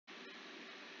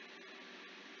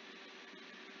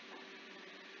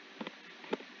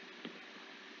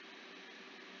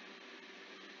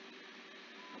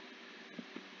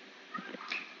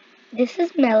This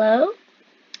is Mellow.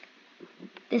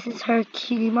 This is her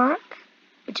cutie mark,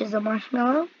 which is a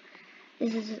marshmallow.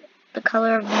 This is the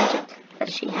color of magic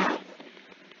that she has.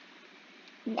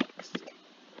 Next.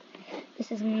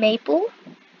 This is Maple.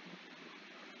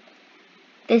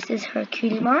 This is her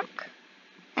cutie mark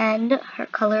and her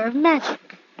color of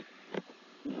magic.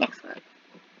 Next one.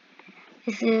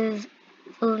 This is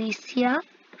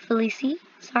Felicie,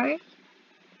 sorry.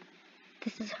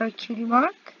 This is her cutie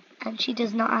mark, and she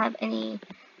does not have any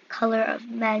color of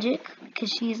magic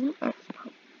because she is an earth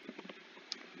pony.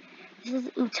 This is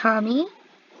Utami.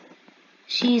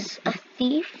 She's a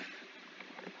thief.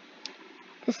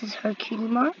 This is her cutie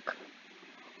mark.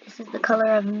 This is the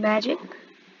color of magic.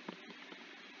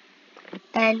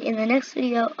 And in the next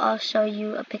video, I'll show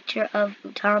you a picture of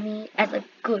Utami as a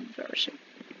good version.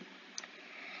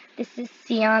 This is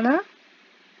Sienna.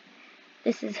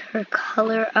 This is her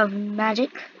color of magic.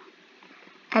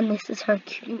 And this is her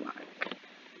cutie mark.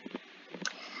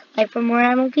 Like for more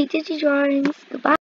MLP Digi Drawings. Goodbye.